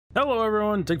Hello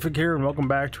everyone, Digfig here, and welcome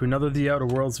back to another The Outer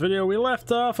Worlds video. We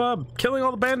left off killing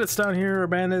all the bandits down here, or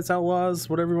bandits, outlaws,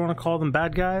 whatever you want to call them,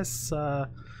 bad guys, and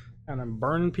I'm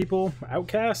burning people,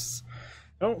 outcasts.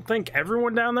 I don't think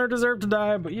everyone down there deserved to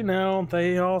die, but you know,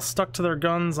 they all stuck to their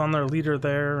guns on their leader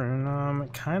there, and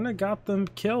it kind of got them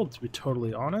killed, to be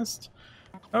totally honest.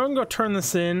 I'm gonna go turn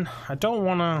this in. I don't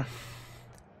want to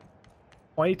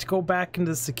quite go back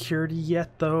into security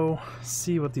yet though,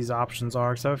 see what these options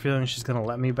are, because I have a feeling she's gonna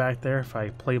let me back there if I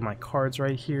play my cards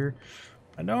right here.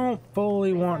 I don't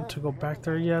fully want to go back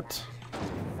there yet.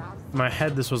 In my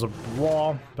head this was a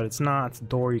wall, but it's not. It's a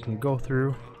door you can go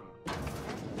through.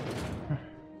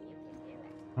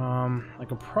 I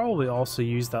could probably also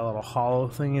use that little hollow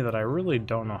thingy that I really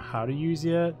don't know how to use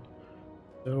yet,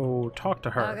 so talk to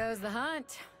her. How goes the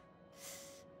hunt?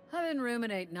 I've been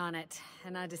ruminating on it,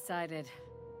 and I decided,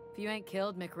 if you ain't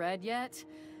killed McRed yet,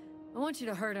 I want you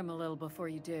to hurt him a little before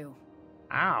you do.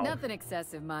 Ow. Nothing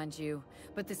excessive, mind you,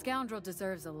 but the scoundrel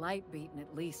deserves a light beating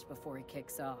at least before he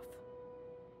kicks off.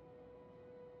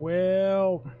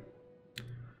 Well,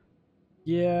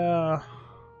 yeah.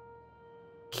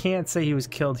 Can't say he was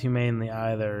killed humanely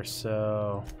either,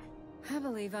 so... I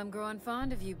believe I'm growing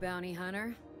fond of you, bounty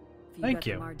hunter. If you Thank got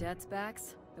you. the Mardettes'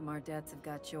 backs, the Mardettes have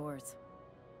got yours.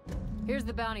 Here's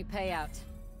the bounty payout.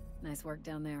 Nice work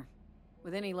down there.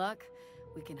 With any luck,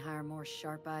 we can hire more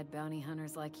sharp-eyed bounty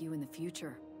hunters like you in the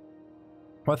future.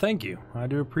 Well, thank you. I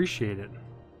do appreciate it.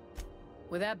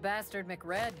 With that bastard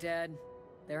McRed dead,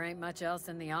 there ain't much else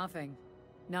in the offing.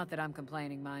 Not that I'm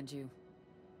complaining, mind you.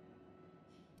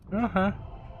 Uh-huh.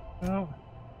 Well,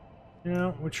 you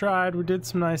know, we tried. We did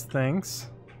some nice things.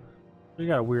 You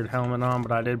got a weird helmet on,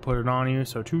 but I did put it on you,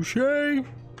 so touche!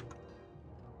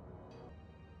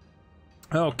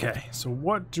 Okay, so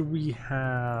what do we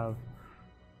have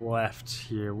left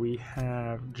here? We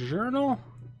have journal,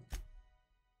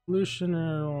 solution,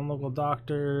 and local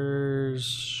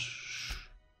doctors.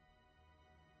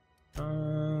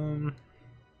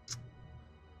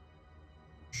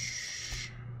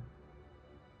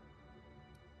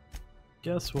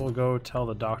 Guess we'll go tell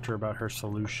the doctor about her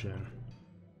solution.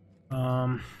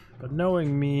 But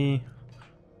knowing me,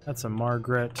 that's a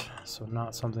Margaret, so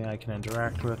not something I can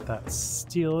interact with. That's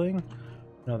stealing.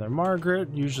 Another Margaret.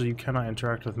 Usually you cannot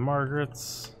interact with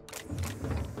Margarets.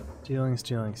 Stealing,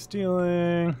 stealing,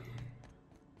 stealing.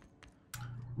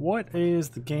 What is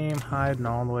the game hiding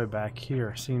all the way back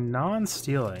here? See,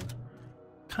 non-stealing.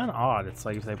 Kind of odd. It's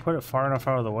like if they put it far enough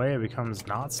out of the way, it becomes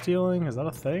not stealing. Is that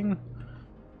a thing?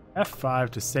 F5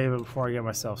 to save it before I get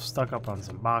myself stuck up on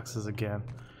some boxes again.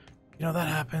 You know, that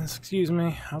happens. Excuse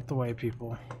me. Out the way,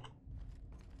 people.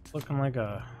 Looking like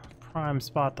a prime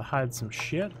spot to hide some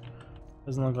shit.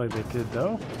 Doesn't look like they did,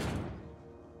 though.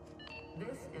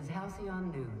 This is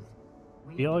Halcyon News.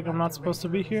 We Feel like I'm not supposed to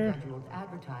be here?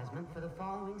 Advertisement for the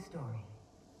following story.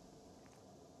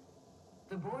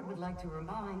 The board would like to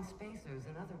remind spacers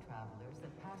and other travelers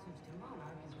that passage to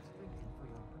Monarch is restricted for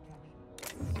your protection.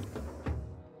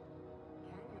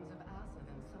 Canyons of acid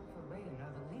and sulfur rain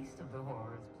are the least of the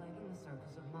horrors plaguing the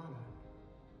surface of Monarch.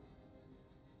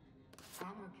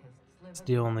 Anarchists live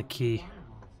Stealing the key.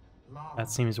 That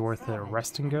seems worth it.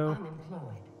 Rest and go.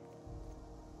 Unemployed.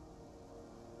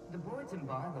 The board's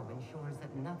embargo ensures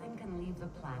that nothing can leave the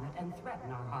planet and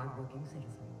threaten our hardworking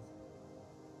citizens.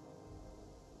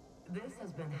 This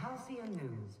has been Halcyon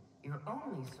News, your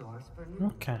only source for news.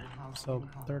 Okay, so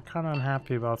they're kind of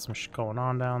unhappy about some shit going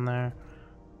on down there.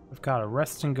 We've got a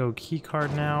rest and go key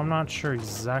card now. I'm not sure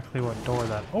exactly what door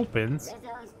that opens.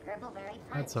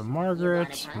 That's a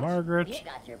Margaret. Margaret. You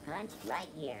got your punch right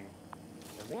here.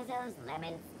 Rizzo's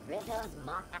lemon, Rizzo's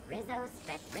mock, Rizzo's.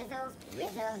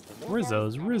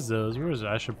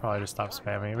 I should probably just stop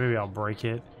spamming it. Maybe I'll break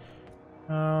it.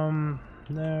 No.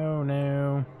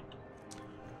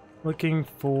 Looking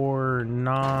for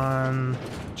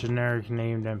non-generic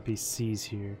named NPCs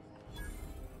here.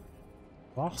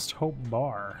 Lost Hope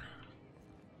Bar.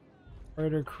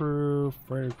 Freighter crew,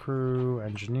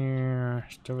 engineer,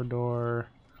 stevedore,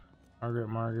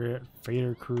 Margaret,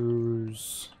 freighter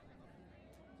crews.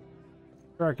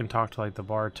 Sure, I can talk to like the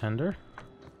bartender.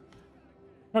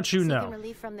 What you know? Seeking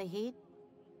relief from the heat?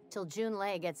 Till June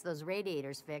Lay gets those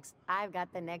radiators fixed, I've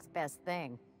got the next best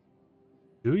thing.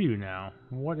 Do you now?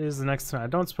 What is the next thing? I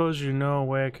don't suppose you know a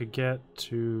way I could get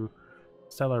to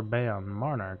Stellar Bay on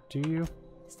Monarch, do you?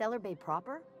 Stellar Bay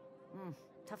proper?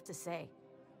 Tough to say.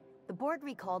 The board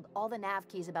recalled all the nav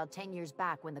keys about 10 years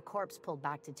back when the corpse pulled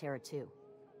back to Terra 2.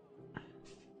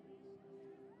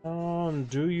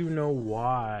 Do you know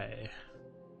why?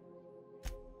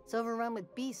 It's overrun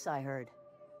with beasts, I heard.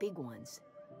 Big ones.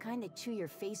 Kinda chew your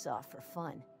face off for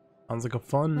fun. Sounds like a Might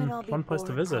fun be place to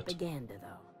boring visit. propaganda,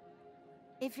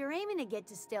 though. If you're aiming to get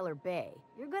to Stellar Bay,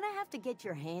 you're gonna have to get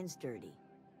your hands dirty.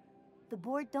 The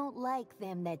board don't like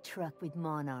them that truck with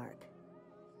Monarch.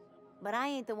 But I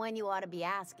ain't the one you ought to be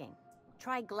asking.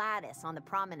 Try Gladys on the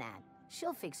promenade.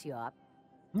 She'll fix you up.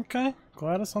 Okay,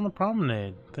 Gladys on the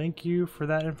promenade. Thank you for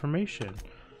that information.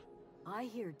 I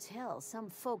hear tell some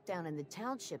folk down in the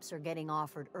townships are getting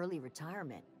offered early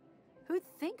retirement. Who'd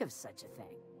think of such a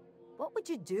thing? What would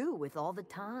you do with all the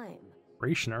time?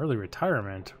 Ration early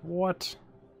retirement? What?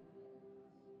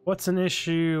 What's an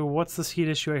issue? What's this heat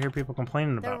issue I hear people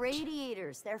complaining The about?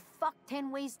 radiators. They're fucked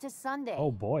 10 ways to Sunday. Oh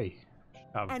boy.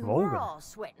 And Vulgar. we're all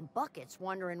sweating buckets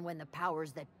wondering when the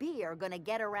powers that be are gonna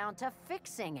get around to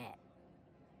fixing it.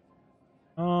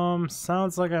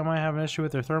 Sounds like I might have an issue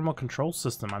with their thermal control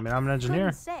system. I mean, I'm an engineer.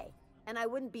 Couldn't say, and I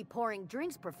wouldn't be pouring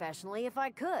drinks professionally if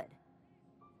I could.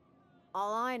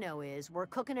 All I know is we're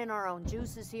cooking in our own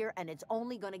juices here, and it's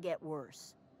only gonna get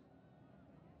worse.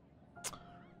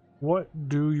 What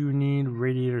do you need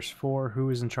radiators for? Who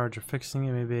is in charge of fixing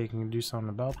it? Maybe I can do something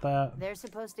about that. They're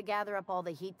supposed to gather up all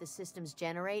the heat the systems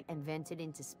generate and vent it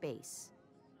into space.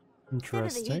 Interesting.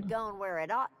 Instead of the heat going where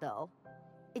it ought, though,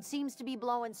 it seems to be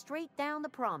blowing straight down the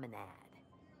promenade.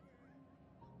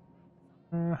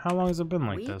 How long has it been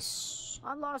like Weeks? this?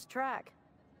 I lost track.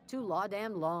 Too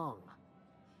law-damn long.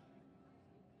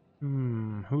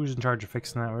 Who's in charge of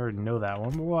fixing that? We already know that one,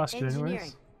 but we'll ask it Engineering.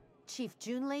 anyways. Chief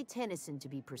Junlei Tennyson, to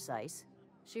be precise.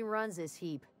 She runs this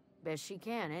heap. Best she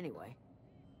can, anyway.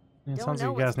 It Don't sounds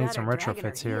know like you guys what's need got some her dragging her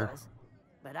retrofits here. heels,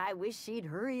 but I wish she'd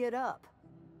hurry it up.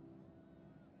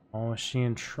 Oh, is she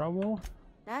in trouble?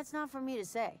 That's not for me to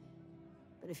say.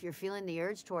 But if you're feeling the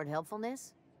urge toward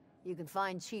helpfulness, you can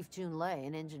find Chief Junlei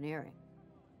in engineering.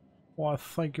 Well,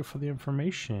 thank you for the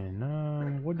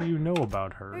information. What do you know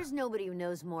about her? There's nobody who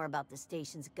knows more about the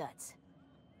station's guts.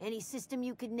 Any system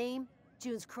you could name,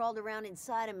 June's crawled around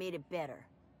inside and made it better.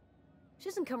 She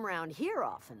doesn't come around here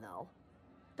often, though.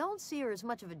 Don't see her as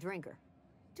much of a drinker.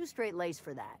 Too straight-laced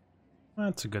for that.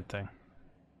 That's a good thing.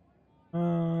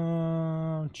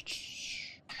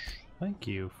 Thank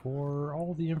you for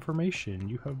all the information.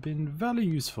 You have been very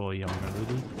useful, young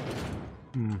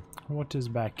lady. What is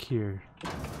back here?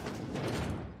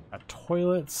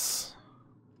 Toilets.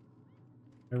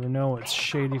 Never know what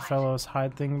shady fellows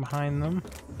hiding behind them.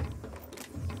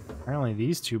 Apparently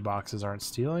these two boxes aren't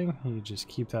stealing. You just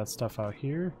keep that stuff out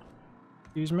here.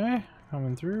 Excuse me,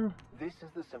 coming through. This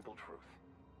is the simple truth.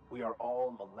 We are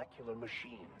all molecular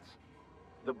machines.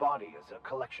 The body is a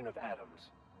collection of atoms.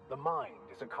 The mind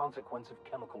is a consequence of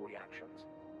chemical reactions.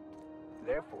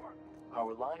 Therefore,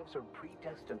 our lives are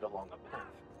predestined along a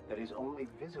path that is only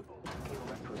visible in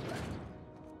retrospect.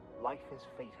 Life is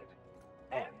fated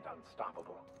and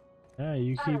unstoppable. Yeah,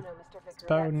 you keep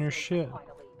spouting your shit.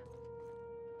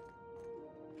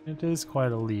 It is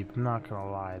quite a leap, I'm not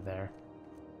gonna lie there.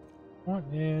 What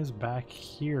is back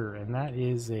here? And that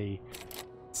is a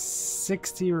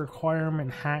 60 requirement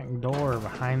hack door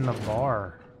behind the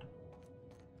bar.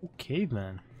 Okay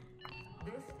then.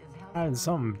 I had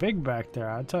something big back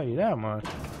there, I'll tell you that much.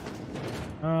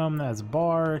 That's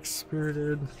bar,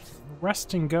 exspirited.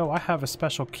 Rest and go. I have a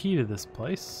special key to this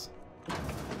place.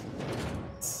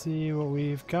 Let's see what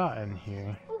we've got in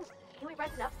here. Ooh, can we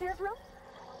rent an upstairs room?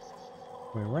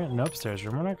 We rent an upstairs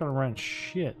room. We're not gonna rent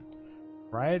shit.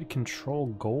 Riot control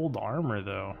gold armor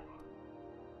though.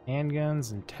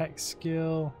 Handguns and tech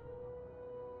skill.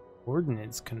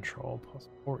 Ordnance control plus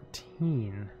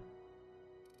 14.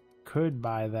 Could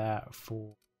buy that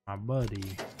for my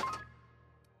buddy.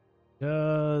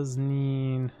 Does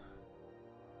need,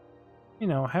 you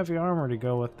know, heavy armor to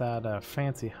go with that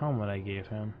fancy helmet I gave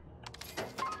him.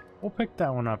 We'll pick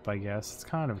that one up, I guess. It's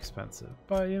kind of expensive,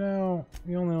 but you know,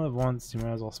 you only live once. You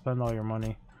might as well spend all your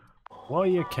money while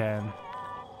you can.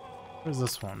 Where's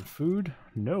this one? Food?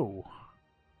 No.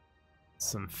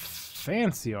 Some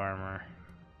fancy armor.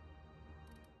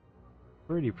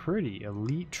 Pretty.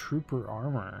 Elite trooper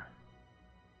armor.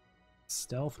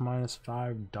 Stealth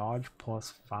 -5, dodge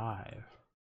 +5.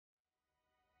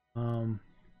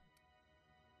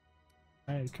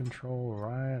 Riot control,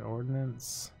 riot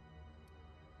ordnance.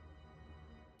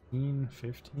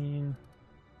 15.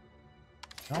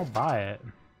 I'll buy it.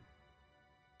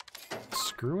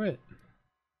 Screw it.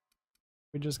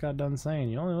 We just got done saying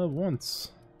you only live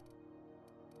once.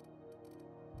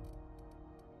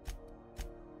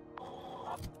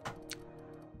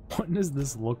 What does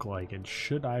this look like and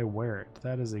should I wear it?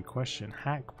 That is a question.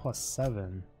 Hack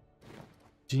 +7.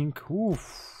 Jink.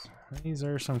 Oof. These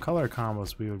are some color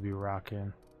combos we would be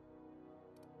rocking.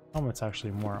 Helmet's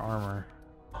actually more armor.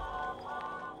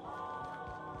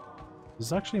 Does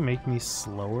this actually make me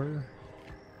slower?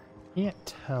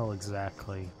 Can't tell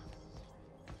exactly.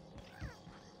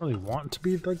 Really want to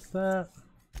be like that.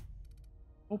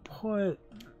 We'll put.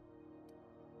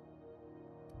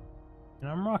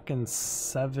 And I'm rocking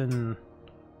 7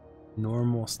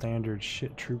 normal standard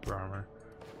shit trooper armor.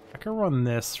 I can run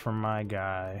this from my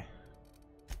guy.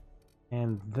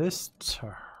 And this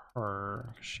to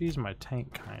her. She's my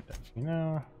tank, kind of, you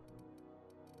know?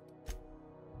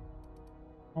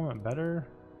 Moment better?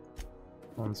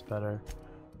 One's better.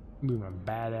 Be my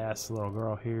badass little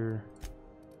girl here.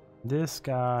 This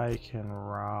guy can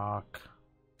rock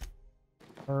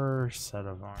her set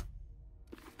of armor.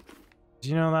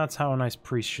 You know, that's how a nice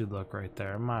priest should look right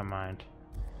there, in my mind.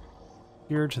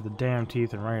 Here to the damn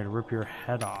teeth and ready to rip your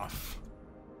head off.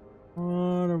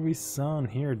 What are we selling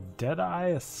here? Deadeye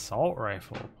assault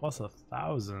rifle plus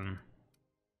 1,000.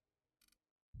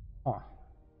 Huh.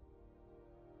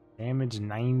 Damage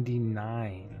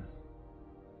 99.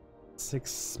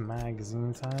 6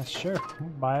 magazines. Sure, we'll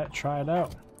buy it, try it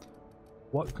out.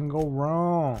 What can go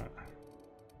wrong?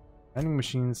 Vending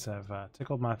machines have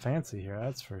tickled my fancy here,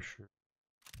 that's for sure.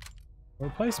 I'll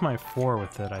replace my 4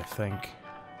 with it, I think.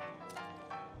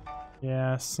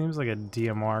 Yeah, seems like a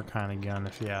DMR kind of gun,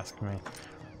 if you ask me.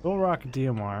 We'll rock a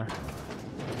DMR.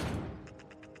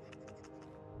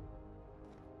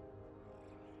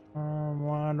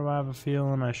 Why do I have a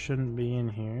feeling I shouldn't be in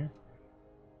here?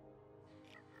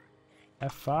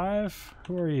 F5?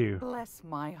 Who are you? Bless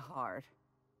my heart.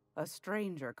 A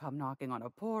stranger come knocking on a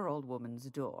poor old woman's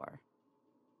door.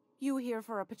 You here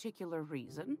for a particular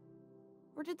reason?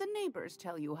 Or did the neighbors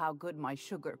tell you how good my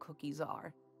sugar cookies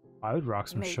are? I would rock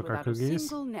some Made sugar without cookies. A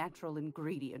single natural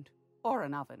ingredient or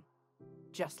an oven,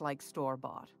 just like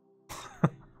store-bought.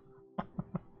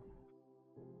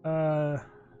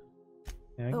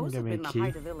 Yeah, Those have been the key.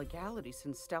 height of illegality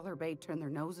since Stellar Bay turned their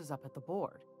noses up at the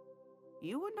board.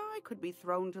 You and I could be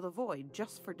thrown to the void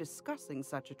just for discussing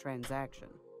such a transaction.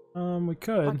 We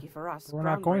could. Lucky for us, We're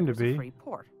not going to Groundbreaker's be. a free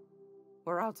port.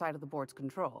 We're outside of the board's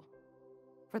control.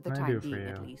 For the I time do for being, you.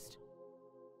 at least.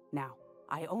 Now,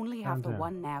 I only have Calm the down.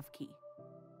 one nav key.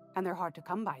 And they're hard to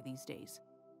come by these days.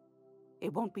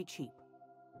 It won't be cheap.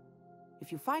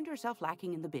 If you find yourself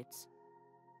lacking in the bits,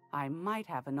 I might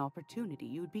have an opportunity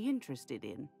you'd be interested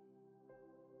in.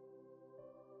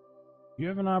 You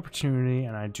have an opportunity,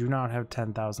 and I do not have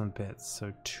 10,000 bits,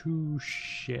 so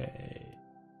touche.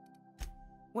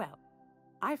 Well,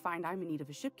 I find I'm in need of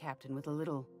a ship captain with a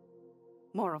little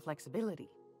moral flexibility.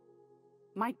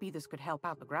 Might be this could help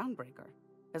out the Groundbreaker,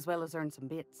 as well as earn some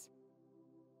bits.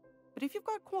 But if you've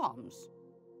got qualms...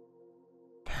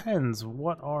 Depends,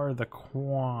 what are the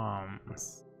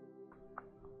qualms?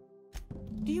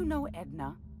 Do you know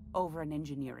Edna, over in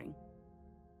engineering?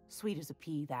 Sweet as a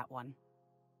pea, that one.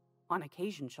 On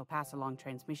occasion, she'll pass along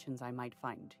transmissions I might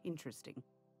find interesting.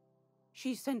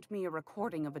 She sent me a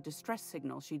recording of a distress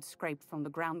signal she'd scraped from the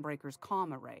Groundbreaker's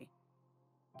comm array.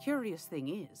 Curious thing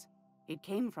is, it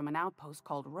came from an outpost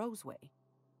called Roseway.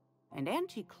 And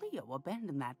Auntie Cleo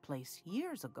abandoned that place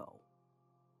years ago.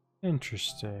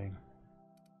 Interesting.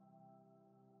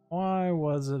 Why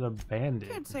was it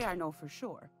abandoned? Can't say I know for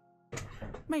sure.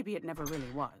 Maybe it never really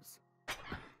was.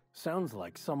 Sounds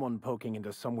like someone poking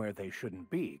into somewhere they shouldn't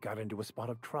be got into a spot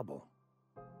of trouble.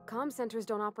 Comm centers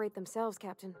don't operate themselves,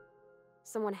 Captain.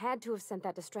 Someone had to have sent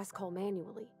that distress call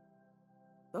manually.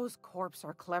 Those corps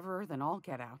are cleverer than all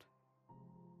get out.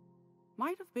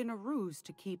 Might have been a ruse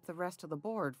to keep the rest of the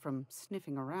board from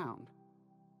sniffing around.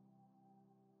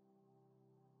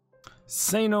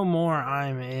 Say no more,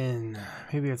 I'm in.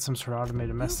 Maybe it's some sort of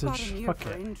automated message. You've got an ear Fuck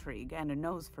for it. intrigue and a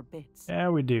nose for bits. Yeah,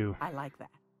 we do. I like that.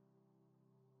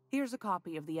 Here's a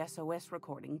copy of the SOS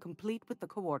recording, complete with the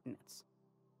coordinates.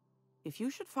 If you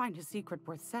should find a secret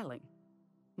worth selling,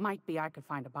 might be I could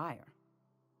find a buyer.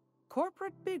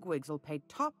 Corporate bigwigs will pay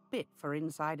top bit for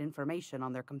inside information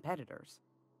on their competitors.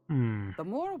 The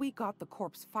more we got the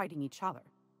corps fighting each other,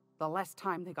 the less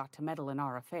time they got to meddle in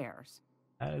our affairs.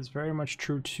 That is very much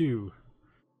true too.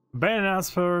 Abandoned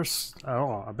outposts.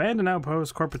 Oh, abandoned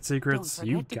outposts, corporate secrets. Don't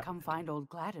You forget to got. come find old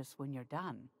Gladys when you're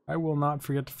done. I will not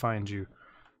forget to find you.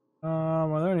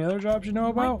 Are there any other jobs you know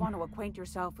You might about? want to acquaint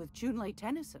yourself with Junlei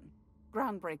Tennyson,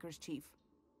 Groundbreaker's chief.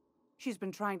 She's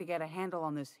been trying to get a handle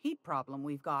on this heat problem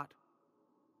we've got.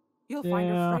 You'll find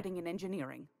her Yeah. fretting in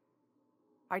engineering.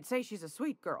 I'd say she's a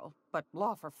sweet girl, but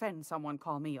law forfend someone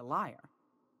call me a liar.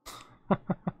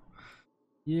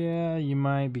 Yeah, you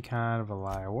might be kind of a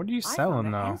liar. What are you I selling found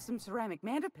a though? handsome ceramic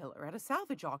mandapillar at a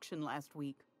salvage auction last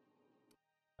week.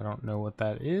 I don't know what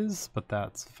that is, but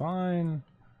that's fine.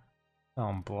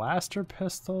 Selling blaster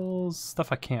pistols,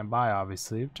 stuff I can't buy,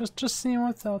 obviously. Just seeing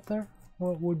what's out there.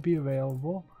 what would be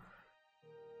available.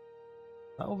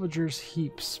 Salvager's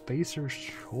Heap, Spacer's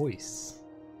Choice.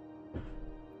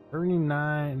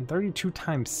 32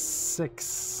 times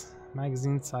 6.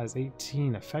 Magazine size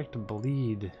 18. Effective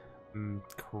bleed.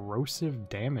 Corrosive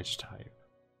damage type.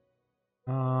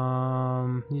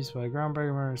 Used by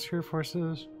groundbreaker security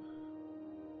forces.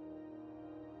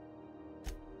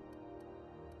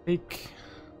 Take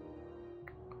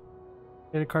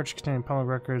data cartridge containing public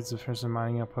records of person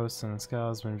mining outposts and the scale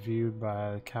has been viewed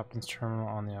by the captain's terminal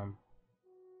on the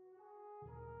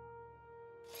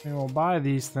and we'll buy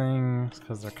these things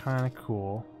because they're kind of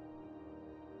cool.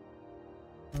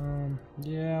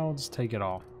 Yeah, I'll just take it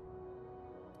all.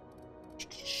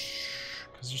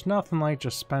 Because there's nothing like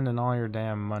just spending all your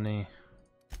damn money.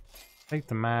 Take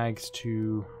the mags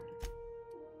too.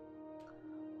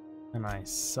 And I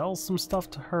sell some stuff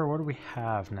to her. What do we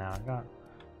have now? I got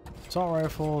assault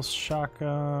rifles,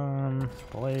 shotgun,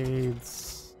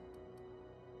 blades.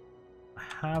 I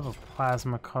have a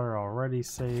plasma cutter already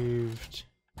saved.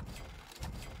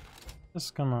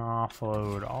 Just gonna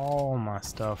offload all my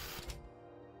stuff.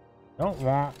 Don't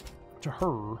want to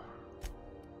her.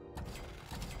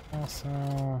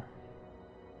 Also,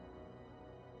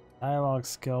 dialogue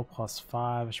skill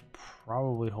 +5. I should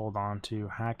probably hold on to.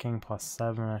 Hacking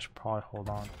 +7. I should probably hold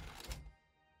on.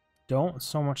 Don't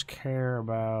so much care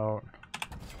about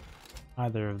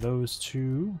either of those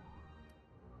two.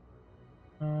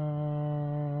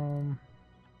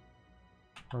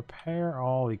 Repair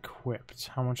all equipped.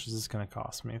 How much is this gonna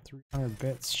cost me? 300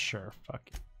 bits? Sure, fuck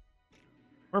it.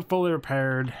 We're fully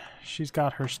repaired. She's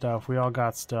got her stuff. We all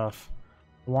got stuff.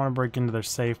 I want to break into their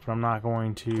safe, but I'm not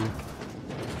going to.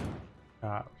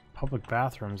 Public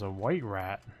bathrooms, a white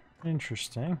rat.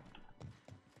 Interesting.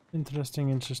 Interesting.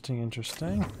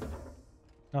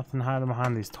 Nothing hiding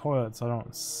behind these toilets I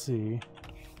don't see.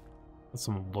 Got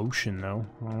some lotion though.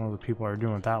 I don't know what the people are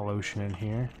doing with that lotion in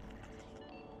here.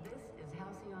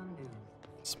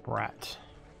 Sprat.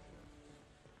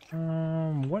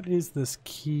 What is this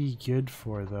key good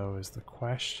for though is the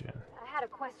question. I had a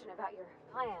question about your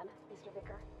plan, Mr.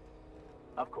 Vicker.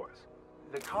 Of course.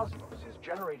 The cosmos is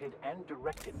generated and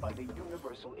directed by the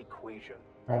universal equation.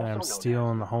 Alright, I'm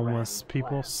stealing the homeless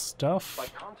people's stuff. By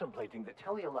contemplating the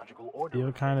teleological order.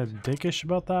 Feel kind of dickish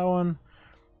about that one.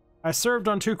 I served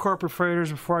on 2 corporate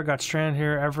freighters before I got stranded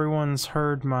here. Everyone's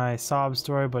heard my sob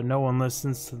story, but no one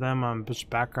listens to them. I'm just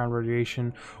background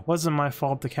radiation. Wasn't my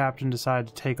fault the captain decided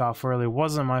to take off early.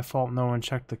 Wasn't my fault no one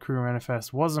checked the crew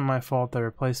manifest. Wasn't my fault they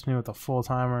replaced me with a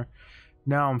full-timer.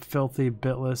 Now I'm filthy,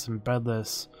 bitless, and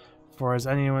bedless. For as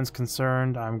anyone's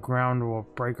concerned, I'm ground will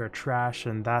breaker trash,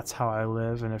 and that's how I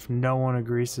live. And if no one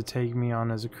agrees to take me on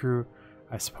as a crew,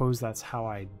 I suppose that's how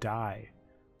I die.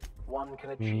 One can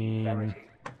achieve verity.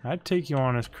 I'd take you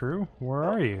on as crew. Where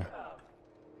are you?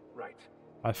 Right.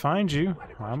 I find you.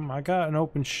 I got an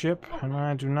open ship, and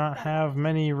I do not have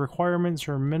many requirements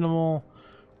or minimal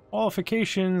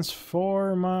qualifications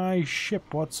for my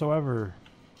ship whatsoever.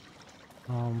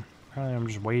 Apparently I'm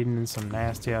just wading in some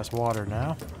nasty ass water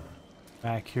now.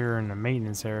 Back here in the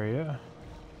maintenance area.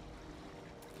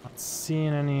 Not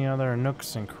seeing any other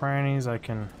nooks and crannies I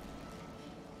can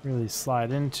really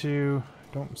slide into.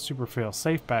 Don't super feel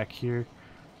safe back here.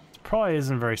 Probably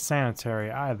isn't very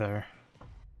sanitary either.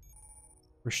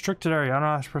 Restricted area.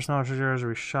 Unauthorized personnel restricted areas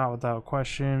will be shot without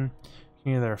question. You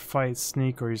can either fight,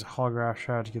 sneak, or use a holograph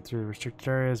shot to get through the restricted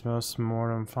areas. Most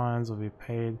mortem fines will be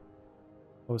paid.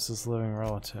 Closest living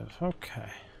relative.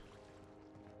 Okay.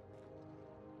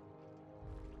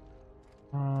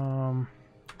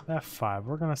 F5.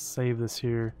 We're gonna save this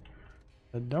here.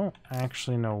 I don't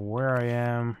actually know where I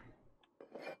am.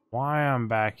 Why I'm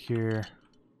back here.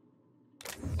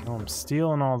 No, I'm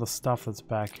stealing all the stuff that's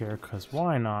back here, because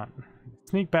why not?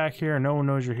 Sneak back here, no one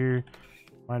knows you're here.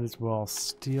 Might as well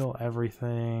steal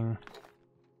everything.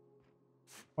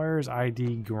 Where's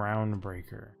ID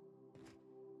Groundbreaker?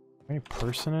 Any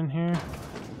person in here?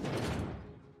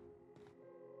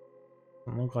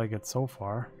 Doesn't look like it so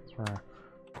far. So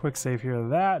quick save here.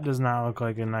 That does not look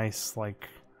like a nice, like,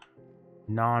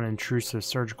 non-intrusive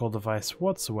surgical device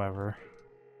whatsoever.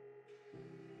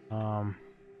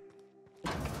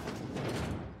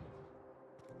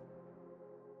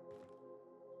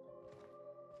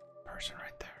 Person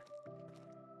right there.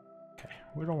 Okay,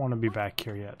 we don't want to be back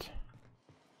here yet.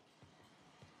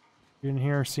 You in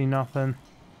here, see nothing.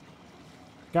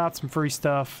 Got some free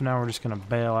stuff. Now we're just gonna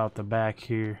bail out the back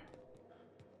here.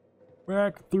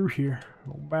 Back through here.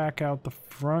 Go back out the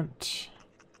front.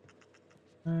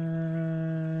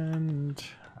 And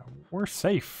we're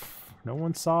safe. No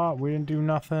one saw it. We didn't do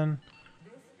nothing.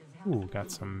 Ooh, got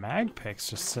some mag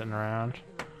picks just sitting around.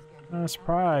 I'm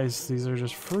surprised these are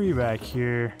just free back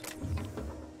here.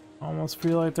 Almost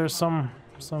feel like there's some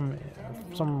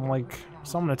like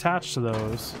something attached to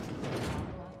those.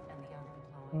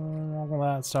 All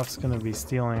that stuff's gonna be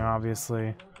stealing,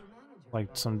 obviously. Like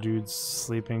some dude's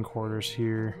sleeping quarters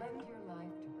here.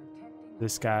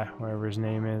 This guy, whatever his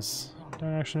name is,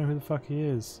 don't actually know who the fuck he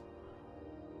is.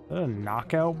 Is that a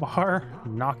knockout bar?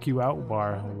 Knock you out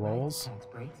bar, rolls.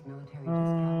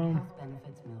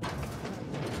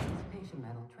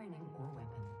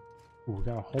 Ooh, we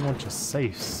got a whole bunch of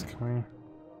safes. Can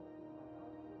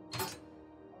we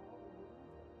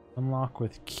unlock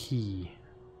with key?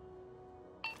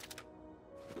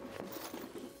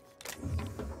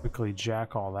 Quickly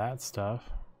jack all that stuff.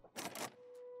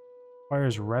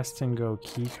 Requires rest and go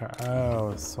key card.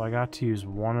 Oh, so I got to use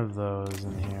one of those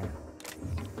in here.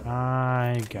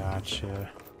 I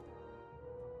gotcha.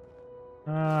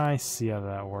 I see how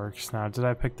that works. Now, did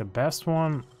I pick the best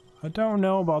one? I don't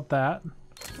know about that.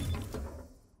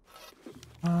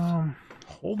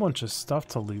 Whole bunch of stuff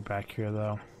to loot back here,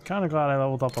 though. Kind of glad I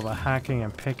leveled up all the hacking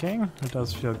and picking. It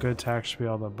does feel good to actually be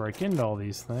able to break into all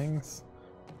these things.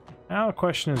 Now the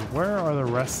question is, where are the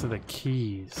rest of the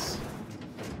keys?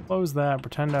 Close that,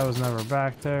 pretend I was never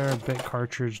back there. Bit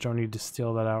cartridge, don't need to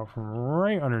steal that out from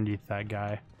right underneath that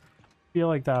guy. Feel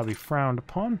like that would be frowned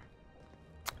upon.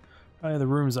 Probably the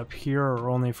rooms up here are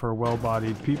only for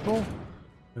well-bodied people.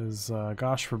 Because,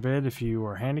 gosh forbid, if you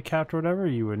were handicapped or whatever,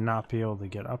 you would not be able to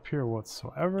get up here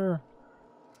whatsoever.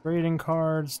 Trading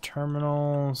cards,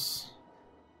 terminals.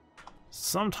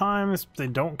 Sometimes they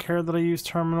don't care that I use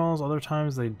terminals, other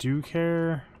times they do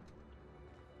care.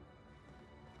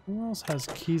 Who else has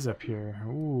keys up here?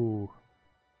 Ooh.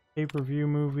 Pay-per-view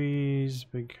movies,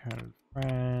 Big Kind of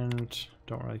Friend,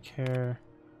 don't really care.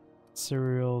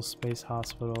 Cereals, space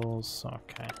hospitals,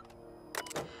 okay.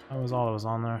 That was all that was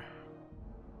on there.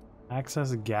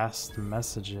 Access guest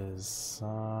messages.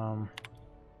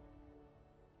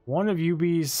 One of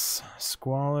UB's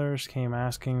squalors came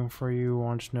asking for you,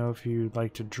 wants to know if you'd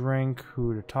like to drink,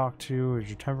 who to talk to, what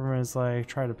your temperament is like,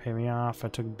 tried to pay me off. I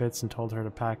took bits and told her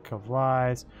to pack of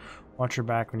lies. Watch your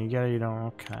back when you get it, you don't,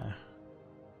 okay.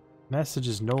 Message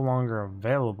is no longer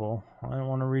available. I didn't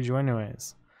want to read you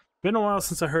anyways. Been a while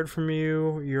since I heard from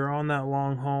you. You're on that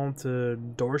long haul to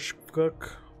Dorshkuk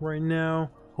right now.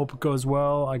 Hope it goes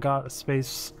well. I got a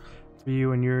space for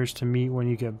you and yours to meet when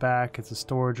you get back. It's a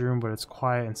storage room, but it's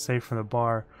quiet and safe from the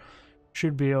bar.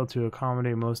 Should be able to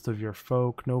accommodate most of your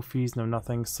folk. No fees, no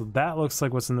nothing. So that looks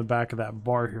like what's in the back of that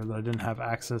bar here that I didn't have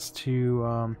access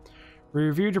to. We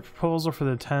reviewed your proposal for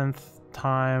the 10th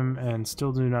time and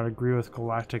still do not agree with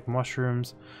galactic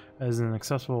mushrooms as an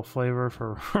acceptable flavor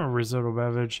for a risotto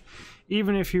beverage.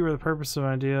 Even if you were the purpose of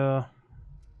an idea,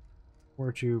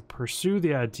 were to pursue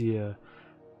the idea,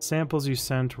 samples you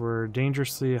sent were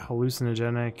dangerously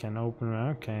hallucinogenic and open.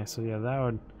 Okay, so yeah,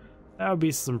 that would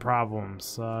be some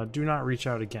problems. Do not reach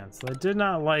out again. So I did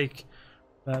not like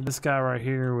that this guy right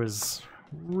here was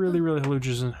really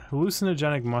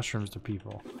hallucinogenic mushrooms to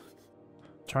people.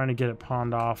 Trying to get it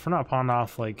pawned off, or not pawned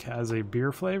off, like as a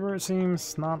beer flavor. It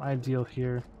seems not ideal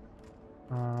here.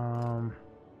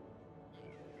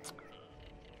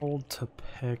 Hold to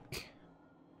pick.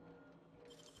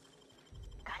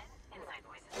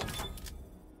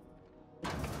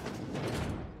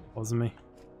 Wasn't me.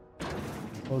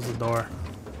 Close the door.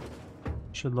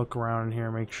 Should look around in here,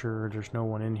 make sure there's no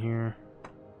one in here.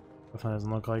 Definitely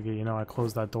doesn't look like it. You know, I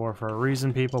closed that door for a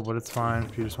reason, people, but it's fine.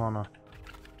 If you just want to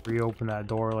reopen that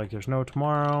door like there's no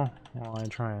tomorrow, well, I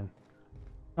try and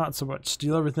not so much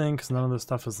steal everything, because none of this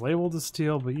stuff is labeled to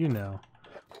steal, but you know.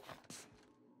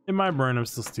 In my brain, I'm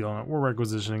still stealing it. We're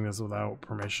requisitioning this without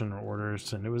permission or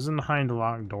orders, and it was behind a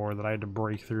locked door that I had to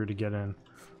break through to get in.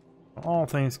 All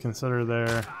things considered there,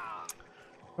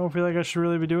 I don't feel like I should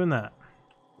really be doing that.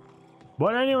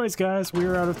 But anyways, guys, we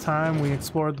are out of time. We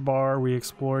explored the bar, we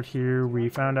explored here, we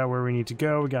found out where we need to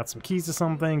go, we got some keys to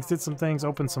some things, did some things,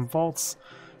 opened some vaults,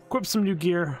 equipped some new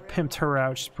gear, pimped her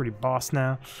out. She's pretty boss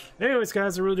now. Anyways,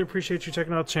 guys, I really do appreciate you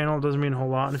checking out the channel. It doesn't mean a whole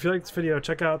lot. And if you like this video,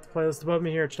 check out the playlist above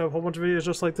me here. Check out a whole bunch of videos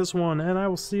just like this one. And I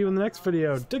will see you in the next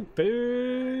video. Dig big!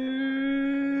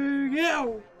 Yeah!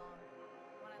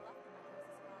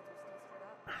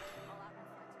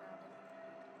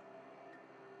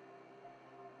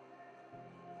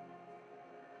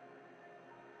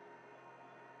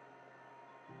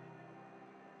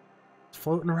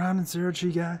 Floating around in zero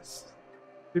G, guys.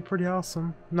 Be pretty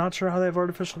awesome. Not sure how they have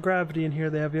artificial gravity in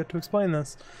here. They have yet to explain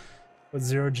this, but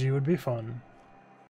zero G would be fun.